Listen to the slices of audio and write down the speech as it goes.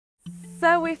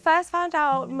So we first found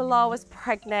out Melur was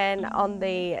pregnant on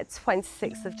the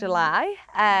 26th of July.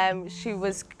 She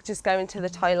was just going to the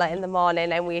toilet in the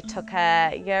morning and we took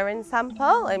a urine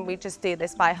sample, and we just do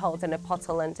this by holding a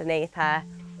bottle underneath her.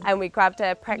 And we grabbed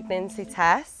a pregnancy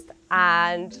test,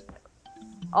 and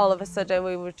all of a sudden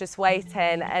we were just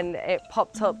waiting and it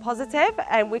popped up positive,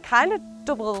 and we kind of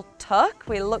double took.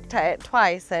 We looked at it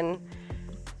twice and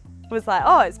was like,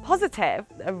 oh, it's positive.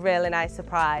 A really nice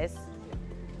surprise.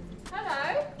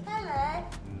 Hello. Hello.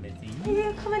 Are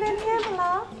you coming in here,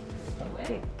 Melur?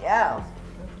 Good girl.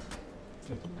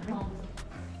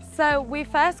 So we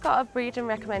first got a breeding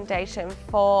recommendation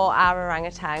for our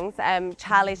orangutans.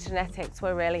 Charlie's genetics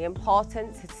were really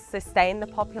important to sustain the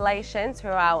population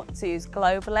throughout zoos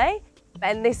globally.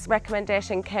 And this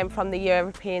recommendation came from the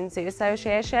European Zoo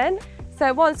Association.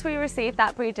 So once we received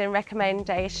that breeding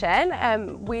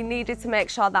recommendation, we needed to make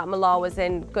sure that Melur was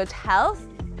in good health.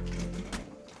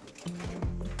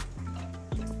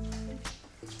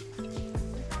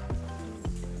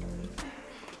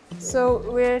 So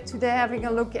we're today having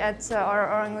a look at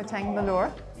our orangutan Melur.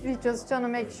 We just want to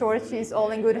make sure she's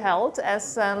all in good health,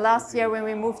 as last year when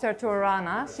we moved her to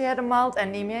Orana, she had a mild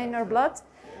anemia in her blood.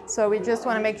 So we just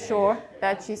want to make sure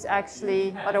that she's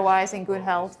actually otherwise in good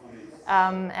health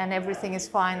and everything is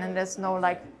fine, and there's no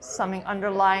something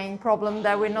underlying problem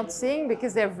that we're not seeing,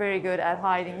 because they're very good at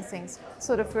hiding things.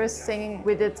 So the first thing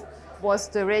we did was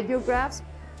the radiographs.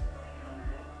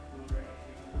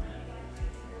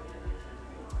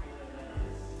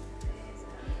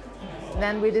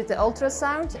 Then we did the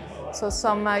ultrasound, so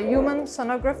some human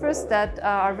sonographers that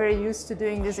are very used to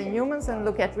doing this in humans and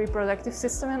look at reproductive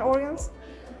system and organs.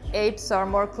 Apes are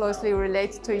more closely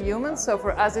related to humans, so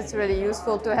for us it's really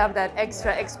useful to have that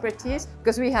extra expertise,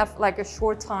 because we have a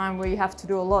short time where you have to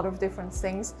do a lot of different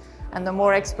things, and the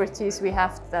more expertise we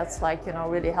have, that's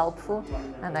really helpful,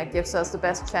 and that gives us the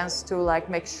best chance to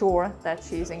make sure that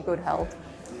she's in good health.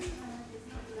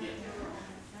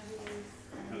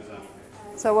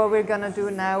 So what we're going to do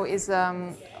now is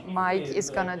Mike is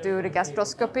going to do the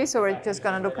gastroscopy, so we're just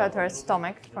going to look at her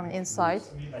stomach from the inside,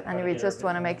 and we just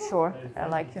want to make sure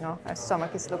her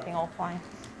stomach is looking all fine.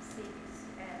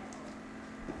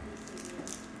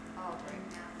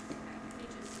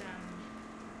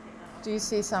 Do you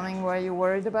see something where you're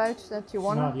worried about that you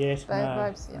want to? Not yet, no.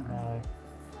 Yeah. No.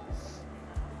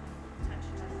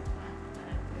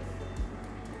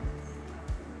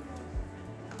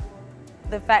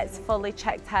 The vets fully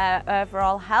checked her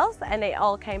overall health and it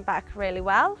all came back really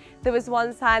well. There was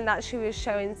one sign that she was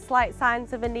showing slight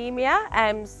signs of anemia,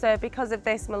 so because of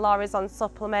this, Melur is on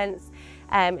supplements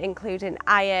including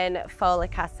iron,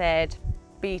 folic acid,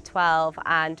 B12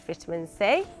 and vitamin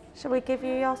C. Shall we give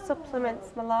you your supplements,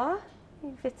 Melur?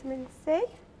 Your vitamin C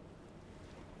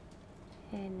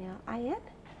and your iron.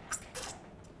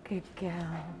 Good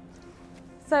girl.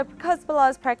 So because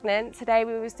Melur's pregnant, today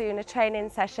we was doing a training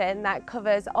session that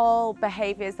covers all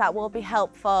behaviours that will be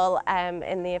helpful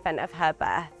in the event of her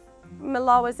birth.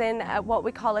 Melur was in what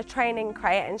we call a training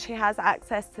crate, and she has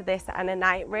access to this and a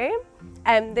night room.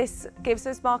 This gives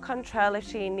us more control if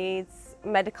she needs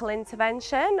medical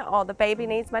intervention or the baby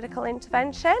needs medical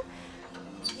intervention.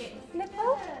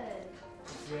 Nipple?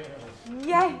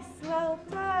 Yes, well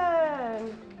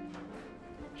done.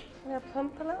 I'm going to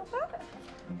pump a little bit.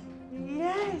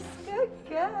 Yes, good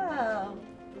girl.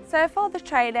 So for the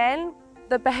training,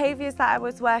 the behaviours that I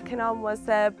was working on was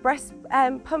the breast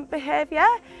pump behaviour.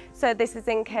 So this is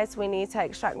in case we need to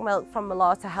extract milk from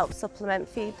Melur to help supplement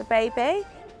feed the baby.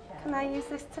 Can I use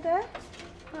this today?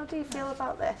 How do you feel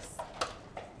about this?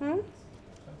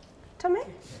 Tummy?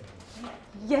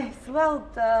 Yes, well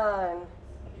done.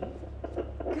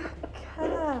 Good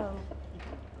girl.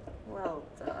 Well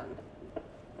done.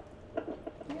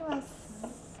 You are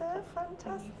so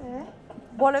fantastic.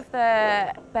 One of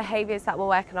the behaviours that we're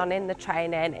working on in the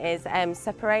training is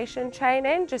separation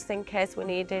training, just in case we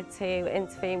needed to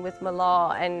intervene with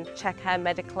Melur and check her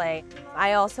medically.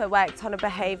 I also worked on a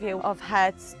behaviour of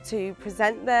her to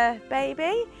present the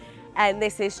baby, and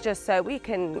this is just so we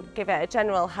can give it a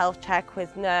general health check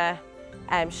with no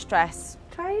stress.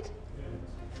 Tried?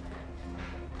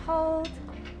 Hold.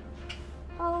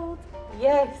 Hold.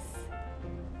 Yes.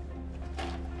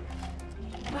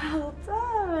 Well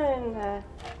done.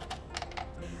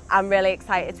 I'm really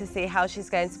excited to see how she's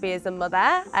going to be as a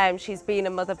mother. She's been a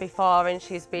mother before and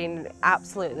she's been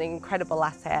absolutely incredible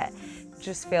at it.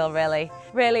 Just feel really,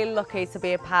 really lucky to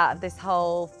be a part of this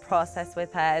whole process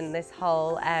with her and this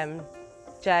whole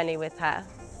journey with her.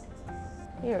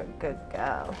 You're a good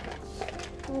girl.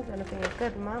 You're going to be a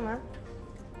good mama.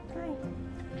 Hi.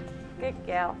 Good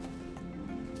girl.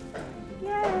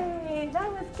 Yay,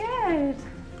 that was good. Good.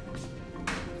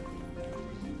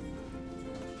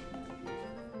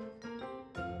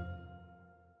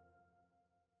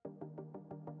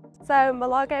 So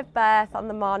Melur gave birth on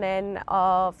the morning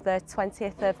of the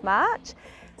 20th of March.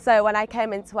 So when I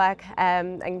came into work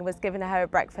and was giving her a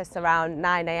breakfast around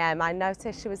 9 AM, I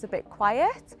noticed she was a bit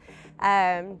quiet.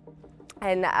 And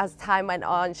as time went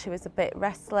on, she was a bit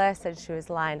restless and she was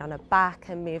lying on her back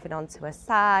and moving onto her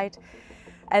side.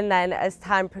 And then as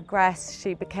time progressed,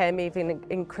 she became even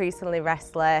increasingly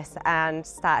restless and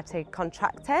started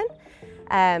contracting.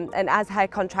 And as her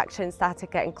contractions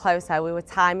started getting closer, we were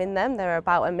timing them. They were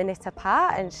about a minute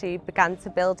apart, and she began to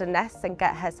build a nest and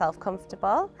get herself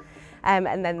comfortable.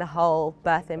 And then the whole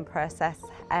birthing process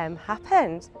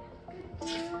happened.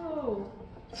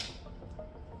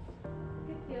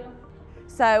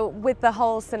 So with the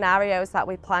whole scenarios that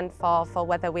we planned for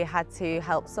whether we had to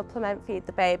help supplement feed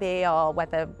the baby or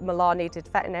whether Melur needed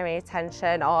veterinary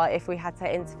attention or if we had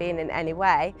to intervene in any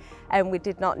way, and we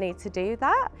did not need to do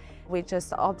that. We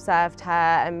just observed her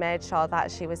and made sure that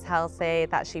she was healthy,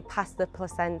 that she passed the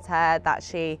placenta, that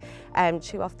she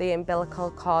chewed off the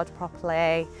umbilical cord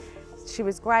properly. She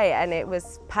was great, and it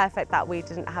was perfect that we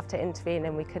didn't have to intervene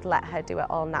and we could let her do it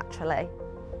all naturally.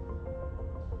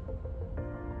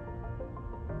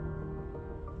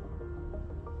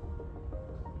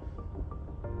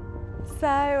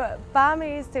 So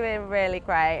Bahmi is doing really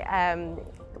great.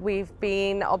 We've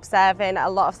been observing a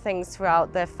lot of things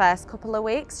throughout the first couple of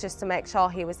weeks just to make sure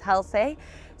he was healthy.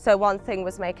 So one thing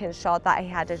was making sure that he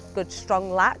had a good strong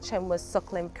latch and was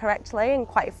suckling correctly and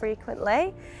quite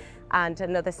frequently. And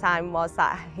another sign was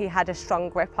that he had a strong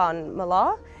grip on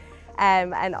Melur.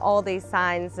 And all these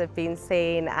signs have been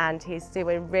seen, and he's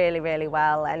doing really, really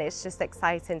well, and it's just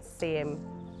exciting to see him.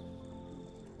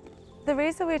 The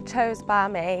reason we chose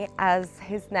Bahmi as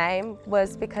his name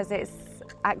was because it's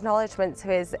acknowledgement to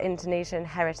his Indonesian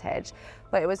heritage,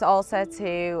 but it was also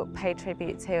to pay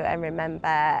tribute to and remember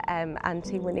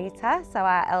Auntie Juanita, so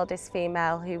our eldest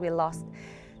female who we lost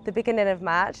the beginning of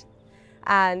March.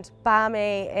 And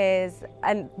Bahmi is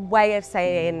a way of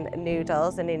saying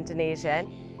noodles in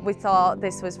Indonesian. We thought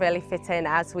this was really fitting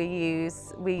as we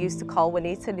used to call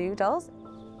Juanita noodles.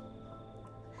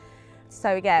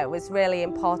 So yeah, it was really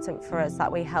important for us that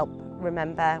we help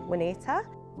remember Juanita.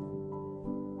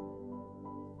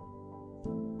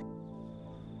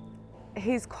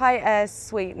 He's quite a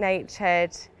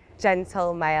sweet-natured,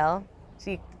 gentle male.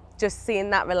 Just seeing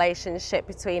that relationship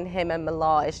between him and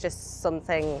Melur is just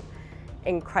something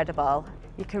incredible.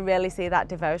 You can really see that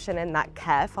devotion and that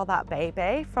care for that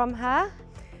baby from her.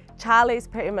 Charlie's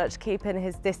pretty much keeping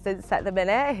his distance at the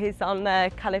minute. He's on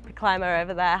the canopy climber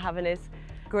over there having his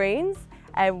greens,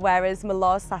 whereas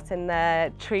Melur's sat in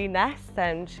the tree nest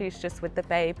and she's just with the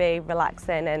baby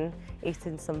relaxing and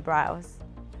eating some browse.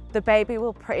 The baby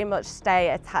will pretty much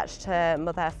stay attached to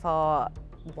mother for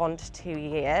 1 to 2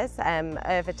 years.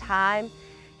 Over time,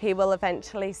 he will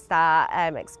eventually start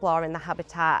exploring the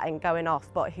habitat and going off,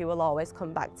 but he will always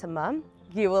come back to mum.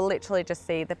 You will literally just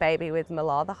see the baby with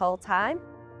Melur the whole time.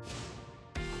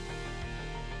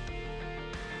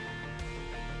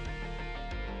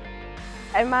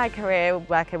 In my career,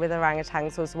 working with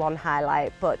orangutans was one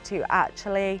highlight, but to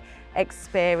actually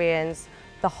experience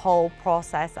the whole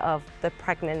process of the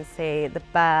pregnancy, the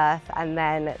birth, and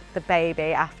then the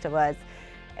baby afterwards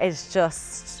is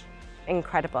just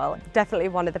incredible. Definitely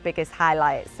one of the biggest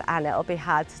highlights, and it'll be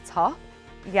hard to top.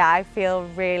 Yeah, I feel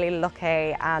really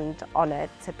lucky and honoured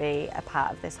to be a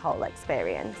part of this whole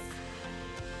experience.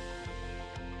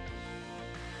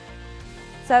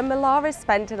 So Melur is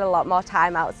spending a lot more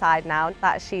time outside now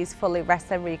that she's fully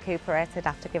rested and recuperated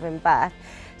after giving birth.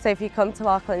 So if you come to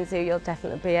Auckland Zoo, you'll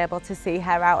definitely be able to see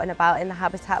her out and about in the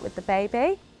habitat with the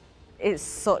baby. It's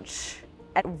such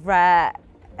a rare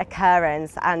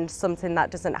occurrence and something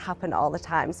that doesn't happen all the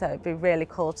time, so it'd be really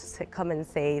cool to come and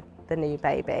see the new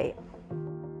baby.